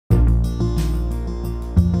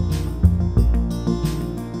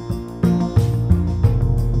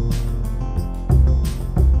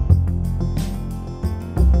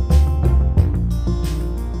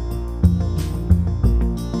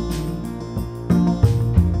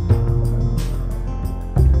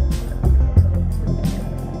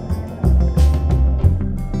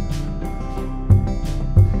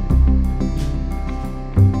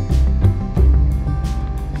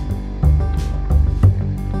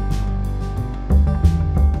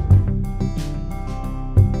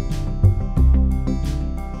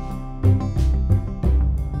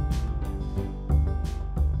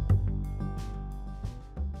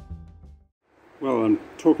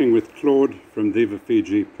talking with Claude from Civa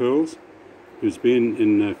Fiji Pearls, who's been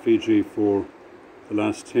in Fiji for the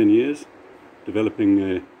last 10 years, developing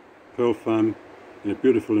a pearl farm in a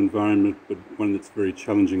beautiful environment, but one that's very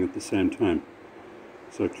challenging at the same time.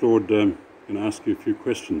 So Claude, I'm going to ask you a few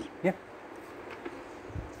questions. Yeah.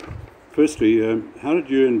 Firstly, how did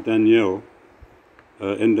you and Danielle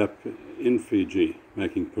end up in Fiji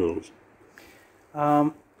making pearls?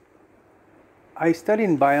 I studied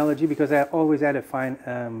in biology because I always had a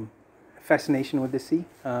fascination with the sea.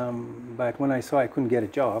 But when I saw I couldn't get a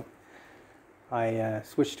job, I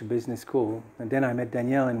switched to business school. And then I met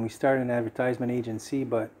Danielle and we started an advertisement agency.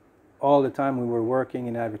 But all the time we were working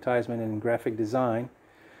in advertisement and in graphic design,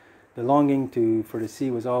 the longing for the sea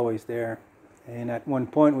was always there. And at one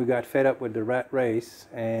point we got fed up with the rat race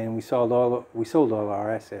and we sold all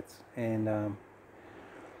our assets. And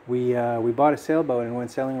we bought a sailboat and went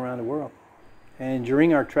sailing around the world. And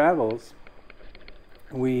during our travels,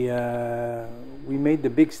 we made the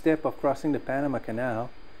big step of crossing the Panama Canal,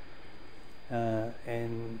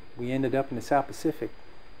 and we ended up in the South Pacific.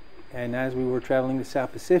 And as we were traveling the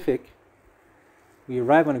South Pacific, we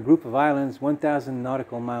arrived on a group of islands 1,000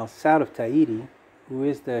 nautical miles south of Tahiti, who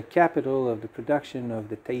is the capital of the production of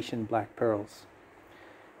the Tahitian black pearls.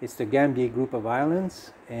 It's the Gambier group of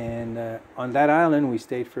islands, and on that island we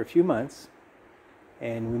stayed for a few months,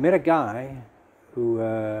 and we met a guy who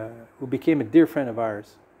became a dear friend of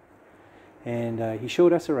ours. And he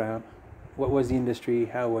showed us around what was the industry,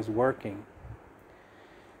 how it was working.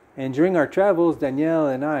 And during our travels, Danielle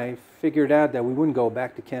and I figured out that we wouldn't go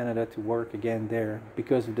back to Canada to work again there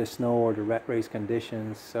because of the snow or the rat race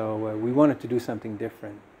conditions. So we wanted to do something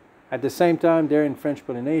different. At the same time, there in French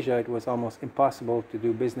Polynesia, it was almost impossible to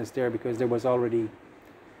do business there because there was already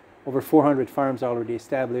over 400 farms already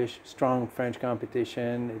established, strong French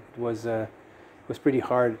competition. It was pretty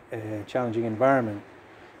hard, challenging environment.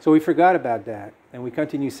 So we forgot about that, and we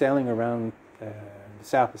continued sailing around the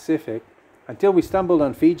South Pacific until we stumbled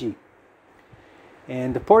on Fiji.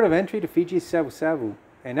 And the port of entry to Fiji is Savu.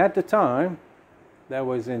 And at the time, that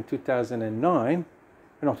was in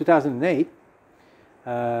 2008,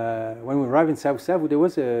 when we arrived in Savu, there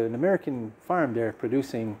was an American farm there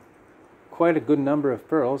producing quite a good number of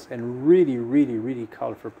pearls, and really, really, really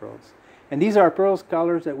colorful pearls. And these are pearls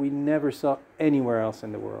colors that we never saw anywhere else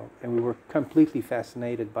in the world. And we were completely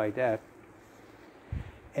fascinated by that.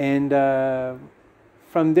 And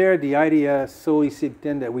from there, the idea slowly seeped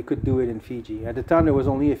in that we could do it in Fiji. At the time, there was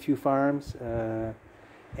only a few farms.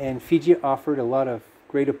 And Fiji offered a lot of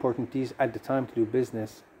great opportunities at the time to do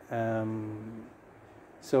business.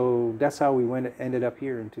 So that's how we ended up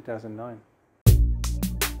here in 2009.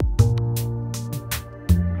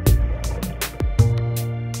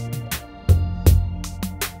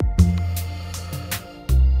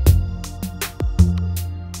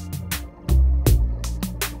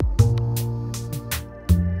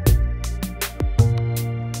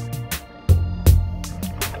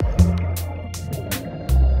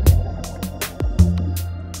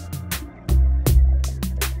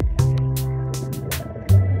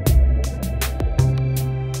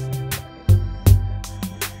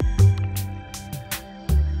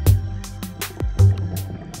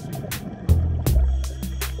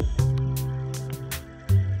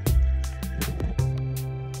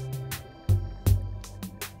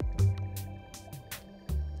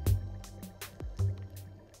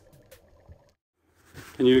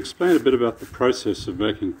 Can you explain a bit about the process of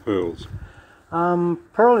making pearls?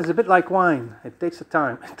 Pearl is a bit like wine. It takes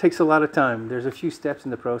a lot of time. There's a few steps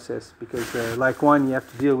in the process because like wine, you have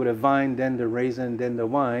to deal with a vine, then the raisin, then the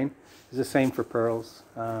wine. It's the same for pearls.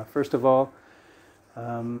 First of all,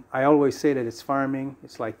 I always say that it's farming.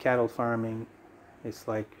 It's like cattle farming. It's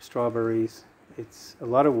like strawberries. It's a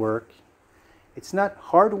lot of work. It's not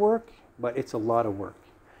hard work, but it's a lot of work.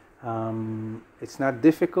 It's not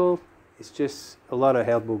difficult. It's just a lot of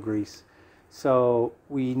elbow grease. So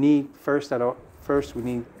we need first we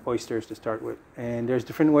need oysters to start with, and there's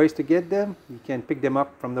different ways to get them. You can pick them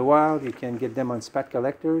up from the wild. You can get them on spat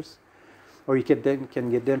collectors, or you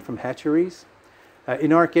can get them from hatcheries.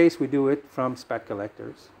 In our case, we do it from spat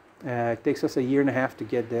collectors. It takes us 1.5 years to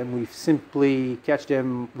get them. We simply catch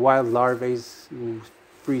them wild larvae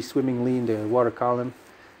free swimmingly in the water column.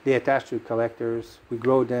 They attach to collectors. We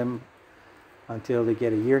grow them until they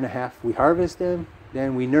get 1.5 years. We harvest them,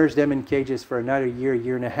 then we nurse them in cages for another 1.5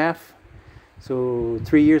 years. So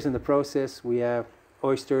 3 years in the process, we have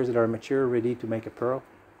oysters that are mature, ready to make a pearl.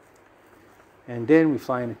 And then we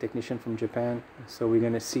fly in a technician from Japan, so we're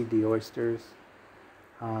going to seed the oysters.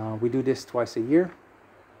 We do this twice a year,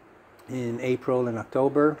 in April and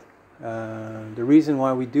October. The reason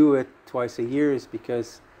why we do it twice a year is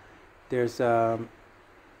because there's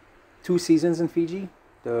 2 seasons in Fiji,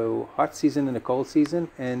 the hot season and the cold season,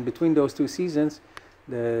 and between those 2 seasons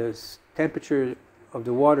the temperature of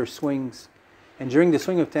the water swings, and during the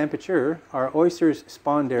swing of temperature our oysters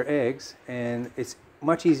spawn their eggs, and it's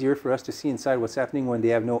much easier for us to see inside what's happening when they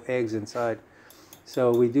have no eggs inside.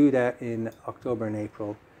 So we do that in October and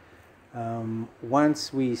April.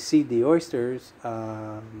 Once we seed the oysters,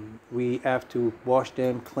 we have to wash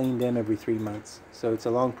them, clean them every 3 months. So it's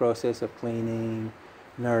a long process of cleaning,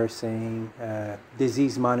 nursing,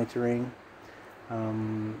 disease monitoring.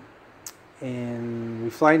 And we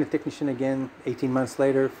fly in a technician again 18 months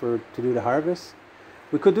later to do the harvest.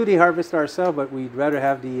 We could do the harvest ourselves, but we'd rather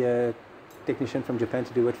have the technician from Japan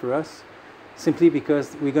to do it for us, simply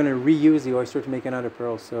because we're going to reuse the oyster to make another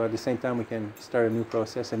pearl. So at the same time we can start a new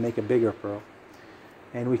process and make a bigger pearl,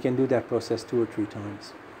 and we can do that process 2 or 3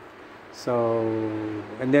 times. So,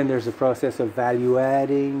 and then there's a process of value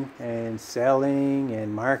adding and selling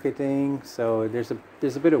and marketing. So there's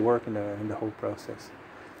a bit of work in the whole process.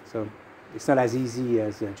 So it's not as easy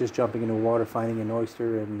as just jumping in the water, finding an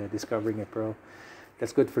oyster and discovering a pearl.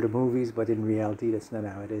 That's good for the movies, but in reality that's not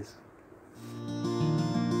how it is.